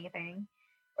understand anything.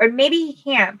 Or maybe he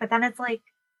can't, but then it's like,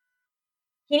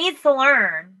 he needs to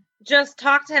learn. Just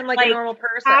talk to him like a normal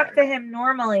person. Talk to him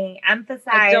normally. Emphasize.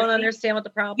 I don't understand what the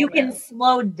problem is. You can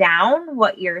slow down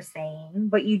what you're saying,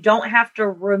 but you don't have to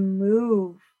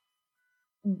remove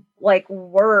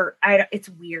word. It's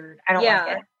weird. I don't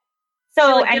like it.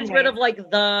 So she, gets rid of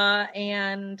the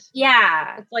and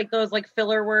it's like those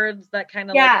filler words that kind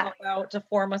of help out to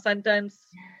form a sentence.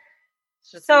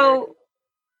 It's just weird.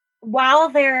 While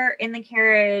they're in the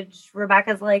carriage,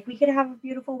 Rebecca's like, we could have a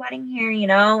beautiful wedding here,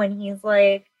 and he's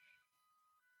like,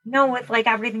 no, with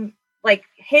everything,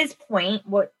 his point,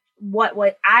 what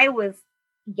I was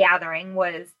gathering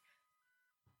was,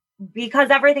 because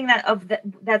everything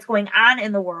that's going on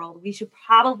in the world, we should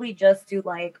probably just do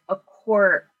a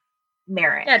court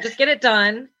marriage. Yeah, just get it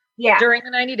done. Yeah. During the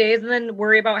 90 days and then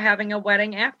worry about having a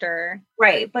wedding after.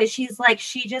 Right. But she's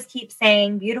she just keeps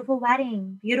saying beautiful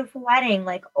wedding,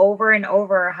 over and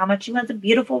over, how much she wants a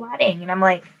beautiful wedding. And I'm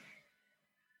like,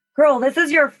 girl, this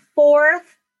is your 4th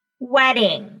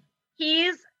wedding.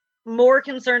 He's more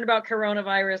concerned about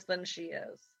coronavirus than she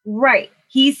is. Right.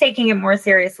 He's taking it more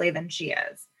seriously than she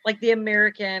is. The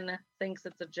American thinks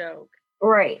it's a joke.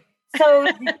 Right. So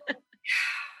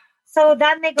so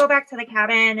then they go back to the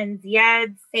cabin and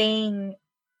Ziad's saying,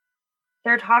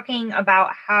 they're talking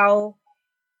about how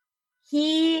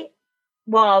I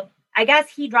guess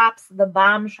he drops the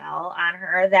bombshell on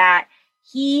her that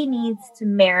he needs to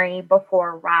marry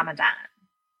before Ramadan.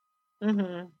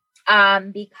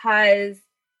 Mm-hmm. Because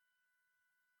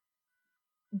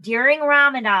during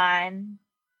Ramadan,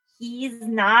 he's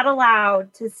not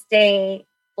allowed to stay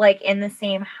in the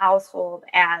same household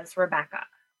as Rebecca.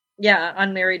 Yeah,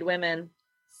 unmarried women.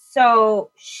 So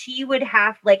she would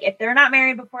have, if they're not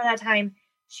married before that time,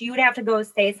 she would have to go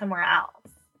stay somewhere else.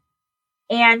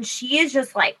 And she is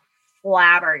just like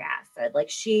flabbergasted. Like,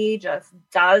 she just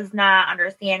does not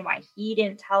understand why he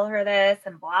didn't tell her this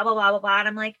and blah, blah, blah, blah, blah. And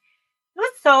I'm like,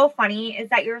 what's so funny is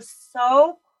that you're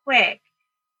so quick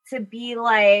to be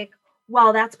like,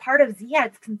 well, that's part of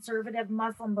Ziad's conservative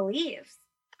Muslim beliefs,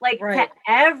 like to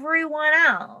everyone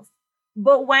else.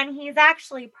 But when he's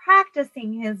actually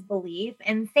practicing his belief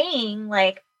and saying,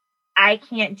 like, I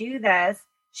can't do this,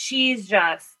 she's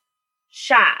just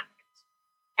shocked.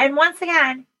 And once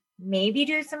again, maybe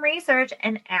do some research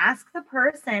and ask the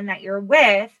person that you're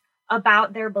with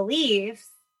about their beliefs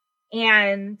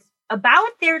and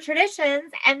about their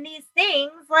traditions and these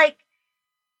things. Like,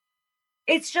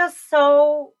 it's just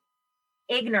so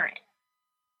ignorant.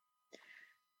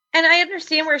 And I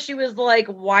understand where she was like,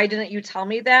 why didn't you tell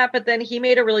me that? But then he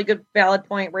made a really good, valid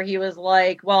point where he was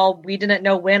like, well, we didn't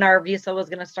know when our visa was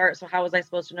going to start. So how was I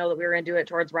supposed to know that we were going to do it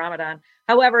towards Ramadan?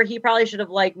 However, he probably should have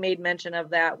like made mention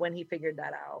of that when he figured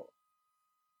that out.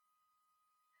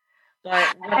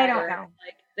 But whatever. I don't know.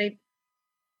 Like,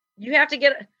 you have to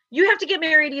get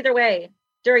married either way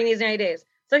during these 90 days.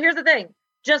 So here's the thing.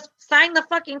 Just sign the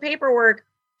fucking paperwork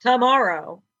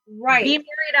tomorrow. Right. Be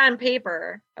married on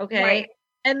paper. Okay. Right.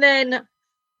 And then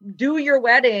do your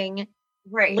wedding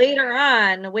later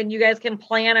on when you guys can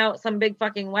plan out some big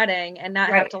fucking wedding and not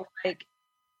have to like,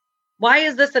 why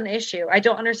is this an issue? I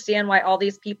don't understand why all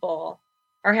these people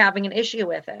are having an issue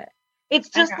with it. It's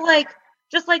just like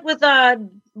with,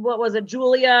 what was it?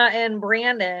 Julia and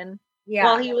Brandon. Yeah.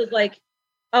 Well, he was like,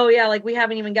 oh yeah, like we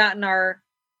haven't even gotten our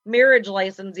marriage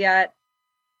license yet.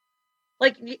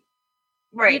 Like, you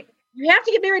have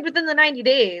to get married within the 90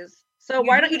 days. So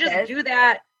why don't you just do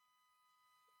that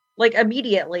like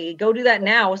immediately? Go do that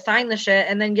now, sign the shit,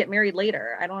 and then get married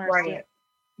later. I don't understand. Right.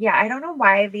 Yeah, I don't know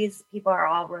why these people are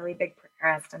all really big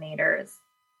procrastinators.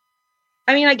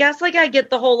 I mean, I guess like I get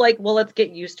the whole like, well, let's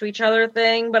get used to each other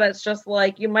thing, but it's just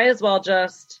like you might as well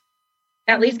just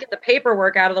at least get the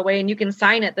paperwork out of the way and you can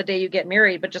sign it the day you get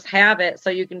married, but just have it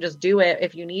so you can just do it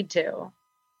if you need to.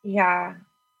 Yeah.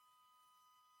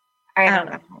 I don't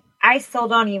know. I still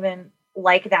don't even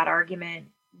like that argument.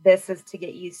 This is to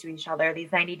get used to each other,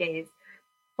 these 90 days.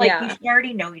 Like, you should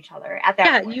already know each other at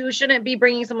that point. You shouldn't be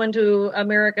bringing someone to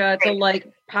America to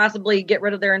like possibly get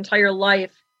rid of their entire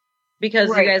life because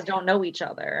you guys don't know each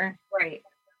other. Right.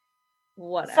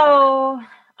 Whatever. So,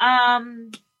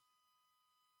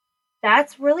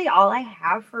 that's really all I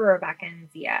have for Rebecca and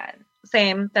Ziad.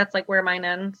 Same. That's like where mine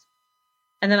ends.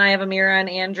 And then I have Amira and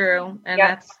Andrew,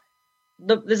 and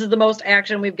this is the most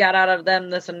action we've got out of them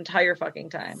this entire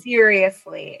fucking time.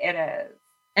 Seriously, it is.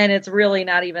 And it's really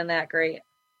not even that great.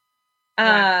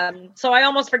 So I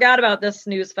almost forgot about this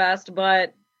snooze fest,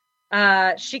 but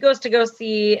she goes to go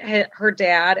see her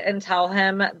dad and tell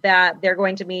him that they're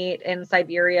going to meet in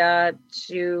Siberia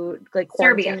to like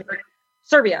quarantine.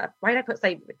 Serbia. Why did I put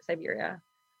Siberia?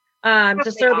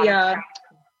 To Serbia.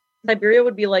 Siberia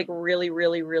would be like really,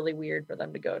 really, really weird for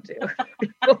them to go to.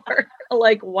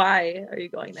 Like, why are you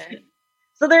going there?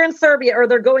 So they're in Serbia, or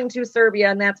they're going to Serbia,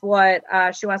 and that's what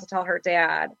she wants to tell her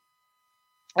dad.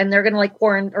 And they're going to like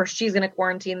quarantine, or she's going to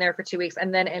quarantine there for 2 weeks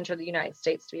and then enter the United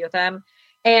States to be with them.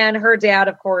 And her dad,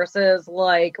 of course, is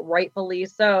like rightfully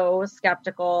so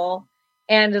skeptical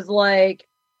and is like,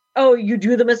 oh, you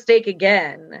do the mistake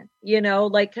again, you know,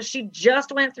 like, cause she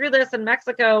just went through this in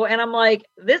Mexico. And I'm like,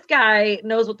 this guy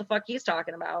knows what the fuck he's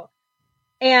talking about.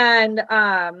 And,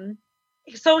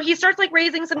 so he starts like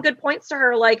raising some good points to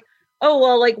her. Like, oh,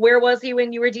 well, like, where was he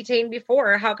when you were detained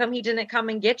before? How come he didn't come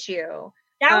and get you?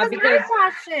 That was my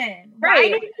question. Why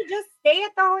didn't he just stay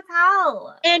at the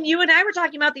hotel? And you and I were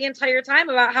talking about the entire time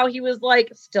about how he was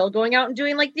like still going out and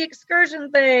doing like the excursion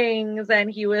things.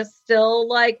 And he was still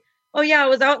like, oh yeah, I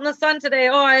was out in the sun today.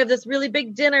 Oh, I have this really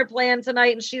big dinner planned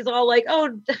tonight. And she's all like,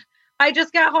 oh, I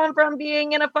just got home from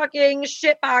being in a fucking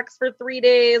shitbox for 3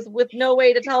 days with no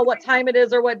way to tell what time it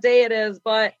is or what day it is.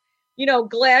 But, you know,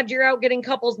 glad you're out getting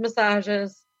couples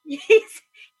massages.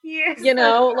 Yes. You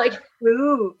know, like,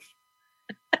 ooh.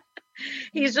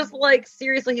 He's just like,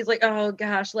 seriously, he's like, oh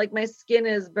gosh, like my skin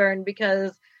is burned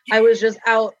because I was just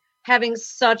out having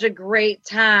such a great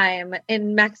time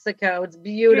in Mexico. It's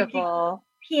beautiful.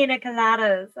 Pina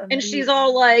coladas. And she's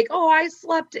all like, oh, I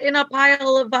slept in a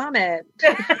pile of vomit,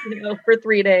 you know, for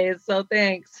 3 days. So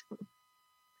thanks.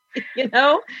 You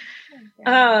know?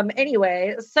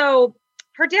 Anyway, so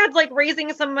her dad's like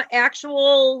raising some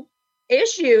actual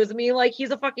issues. I mean, like,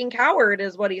 he's a fucking coward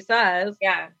is what he says.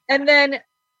 Yeah. And then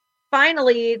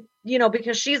finally, you know,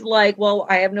 because she's like, well,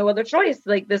 I have no other choice.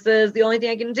 Like, this is the only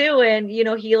thing I can do. And, you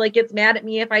know, he like gets mad at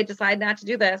me if I decide not to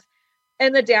do this.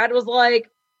 And the dad was like,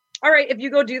 all right, if you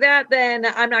go do that, then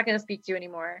I'm not going to speak to you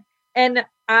anymore. And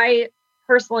I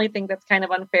personally think that's kind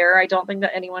of unfair. I don't think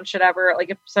that anyone should ever,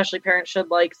 like, especially parents should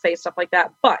like say stuff like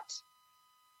that. But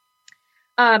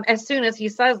as soon as he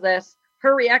says this,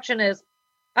 her reaction is,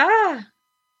 like,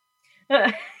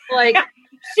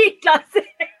 she doesn't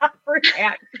have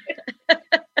reaction.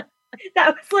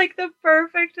 That was like the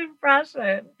perfect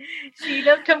impression. She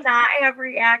does not have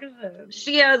reaction.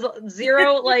 She has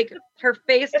zero, like, her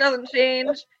face doesn't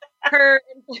change. Her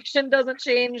inflection doesn't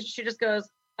change. She just goes,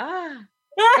 and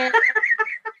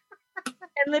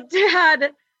the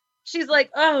dad, she's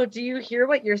like, oh, do you hear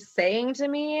what you're saying to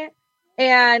me?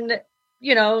 And,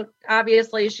 you know,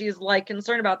 obviously she's like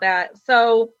concerned about that.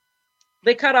 So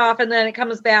they cut off and then it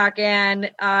comes back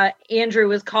and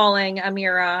Andrew is calling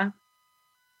Ameerah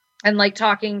and like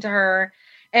talking to her.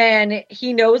 And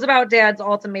he knows about Dad's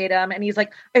ultimatum. And he's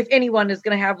like, if anyone is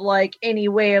going to have like any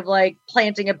way of like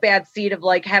planting a bad seed of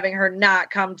like having her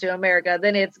not come to America,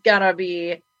 then it's going to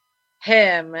be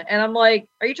him. And I'm like,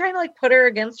 are you trying to like put her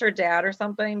against her dad or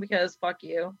something? Because fuck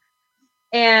you.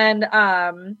 And,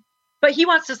 but he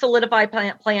wants to solidify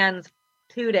plans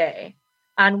today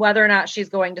on whether or not she's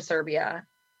going to Serbia.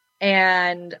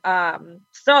 And,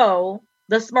 so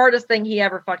the smartest thing he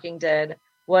ever fucking did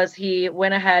was he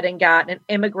went ahead and got an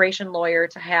immigration lawyer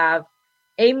to have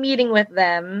a meeting with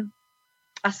them,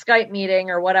 a Skype meeting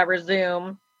or whatever,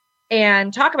 Zoom,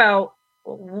 and talk about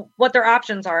what their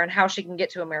options are and how she can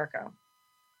get to America.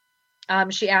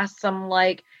 She asked some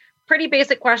like pretty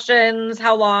basic questions.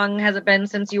 How long has it been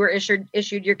since you were issued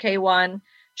your K-1?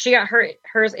 She got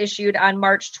hers issued on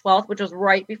March 12th, which was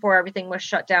right before everything was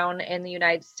shut down in the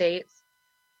United States.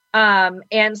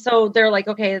 And so they're like,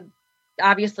 okay,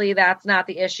 obviously that's not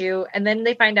the issue. And then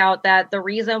they find out that the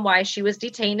reason why she was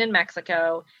detained in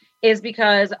Mexico is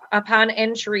because upon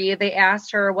entry, they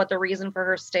asked her what the reason for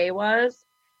her stay was.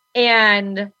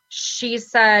 And she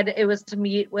said it was to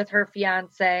meet with her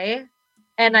fiance.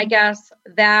 And I guess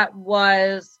that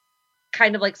was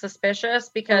kind of like suspicious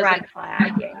because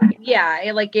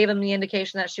it like gave them the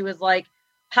indication that she was like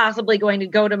possibly going to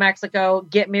go to Mexico,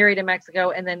 get married in Mexico,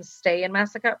 and then stay in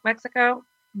Mexico.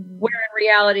 Where in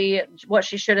reality, what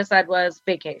she should have said was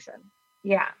vacation.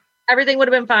 Yeah. Everything would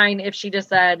have been fine if she just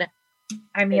said,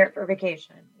 I'm here for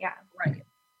vacation. Yeah. Right.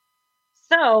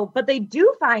 So, but they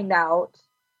do find out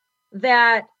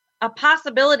that a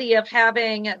possibility of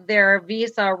having their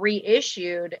visa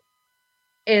reissued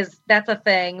that's a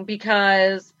thing,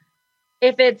 because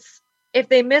if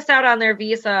they miss out on their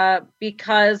visa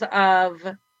because of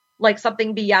like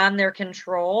something beyond their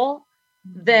control,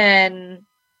 then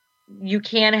you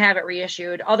can have it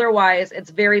reissued. Otherwise, it's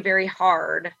very, very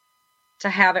hard to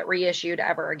have it reissued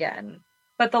ever again.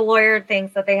 But the lawyer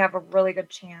thinks that they have a really good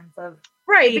chance of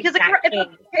because it's a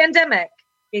pandemic.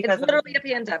 Because it's literally a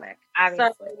pandemic.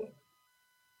 Obviously. So,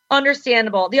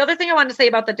 understandable. The other thing I wanted to say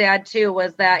about the dad too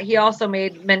was that he also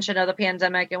made mention of the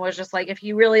pandemic and was just like, if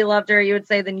you really loved her, you would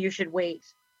say, then you should wait.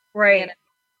 Right.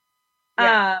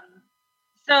 Yeah.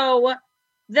 So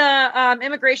the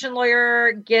immigration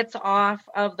lawyer gets off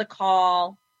of the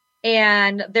call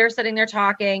and they're sitting there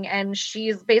talking and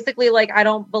she's basically like, I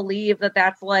don't believe that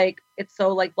that's like, it's so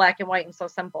like black and white and so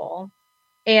simple.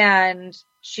 And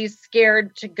she's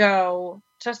scared to go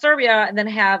to Serbia and then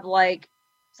have like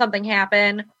something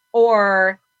happen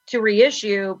or to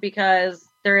reissue because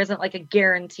there isn't like a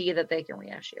guarantee that they can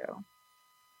reissue.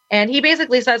 And he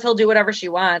basically says he'll do whatever she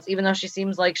wants, even though she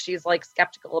seems like she's like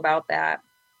skeptical about that.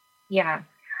 Yeah.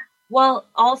 Well,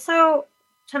 also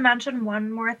to mention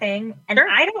one more thing, and sure.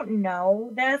 I don't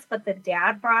know this, but the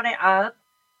dad brought it up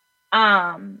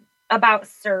about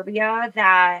Serbia,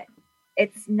 that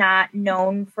it's not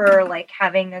known for like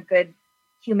having a good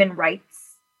human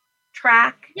rights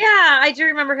track. Yeah, I do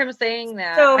remember him saying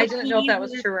that. So I didn't know if that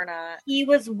was true or not. He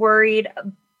was worried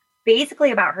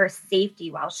basically about her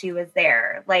safety while she was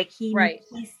there. Like he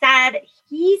said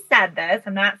this,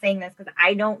 I'm not saying this because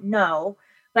I don't know,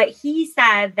 but he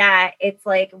said that it's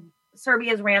like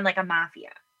Serbia's ran like a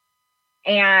mafia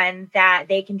and that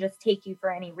they can just take you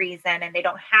for any reason and they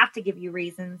don't have to give you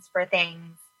reasons for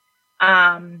things.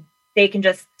 They can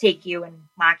just take you and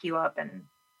lock you up and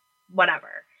whatever.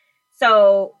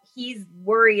 So he's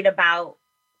worried about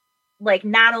like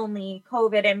not only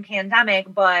COVID and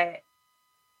pandemic, but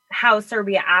how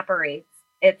Serbia operates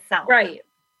itself. Right.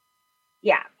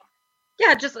 Yeah.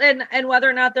 Yeah. Just, and whether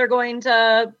or not they're going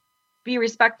to be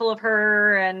respectful of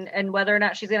her and whether or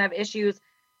not she's going to have issues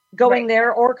going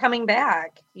there or coming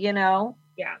back, you know?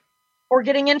 Yeah. Or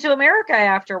getting into America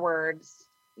afterwards.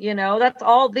 You know, that's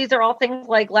all, these are all things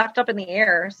like left up in the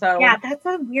air. So yeah, that's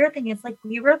a weird thing. It's like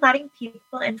we were letting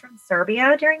people in from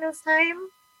Serbia during this time.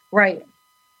 Right.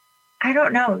 I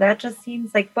don't know. That just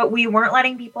seems like, but we weren't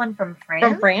letting people in from France.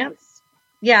 From France?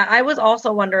 Yeah, I was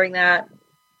also wondering that.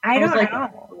 I don't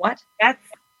know. What? That's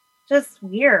just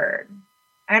weird.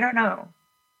 I don't know.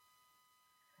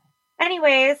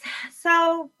 Anyways,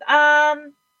 so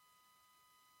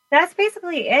that's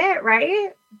basically it,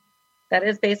 right? That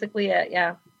is basically it,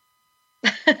 yeah.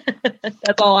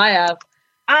 That's all I have.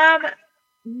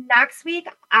 Next week,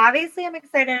 obviously I'm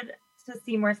excited to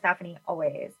see more Stephanie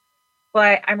always.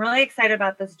 But I'm really excited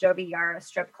about this Jovi Yara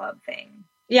strip club thing.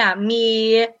 Yeah,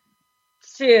 me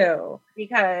too.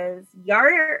 Because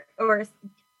Yara, or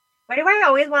why do I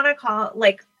always want to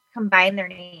combine their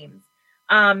names?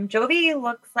 Jovi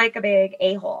looks like a big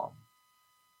a-hole.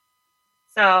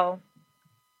 So,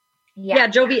 yeah. Yeah,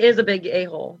 Jovi is a big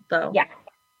a-hole, though. Yeah.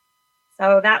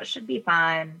 So that should be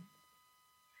fun.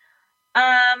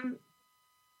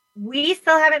 We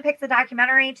still haven't picked the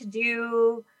documentary to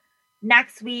do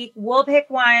next week. We'll pick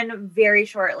one very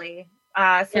shortly.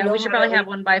 We should probably have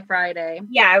one by Friday.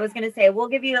 Yeah, I was going to say, we'll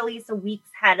give you at least a week's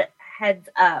heads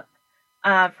up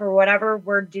for whatever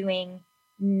we're doing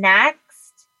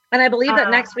next. And I believe that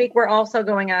next week we're also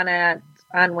going on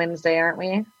Wednesday, aren't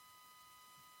we?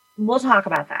 We'll talk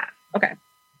about that. Okay.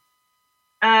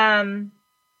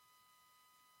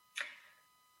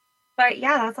 But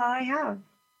yeah, that's all I have.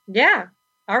 Yeah.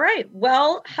 All right.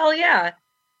 Well, hell yeah.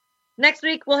 Next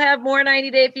week, we'll have more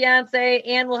 90 Day Fiancé,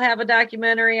 and we'll have a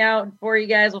documentary out for you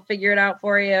guys. We'll figure it out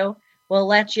for you. We'll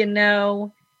let you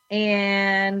know.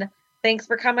 And thanks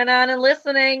for coming on and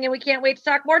listening. And we can't wait to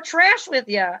talk more trash with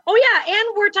you. Oh, yeah.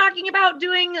 And we're talking about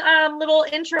doing little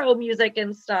intro music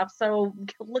and stuff. So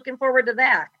looking forward to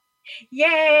that.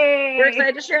 Yay. We're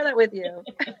excited to share that with you.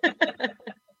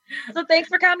 So thanks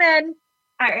for coming.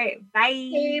 All right. Bye.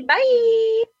 Okay,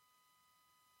 bye.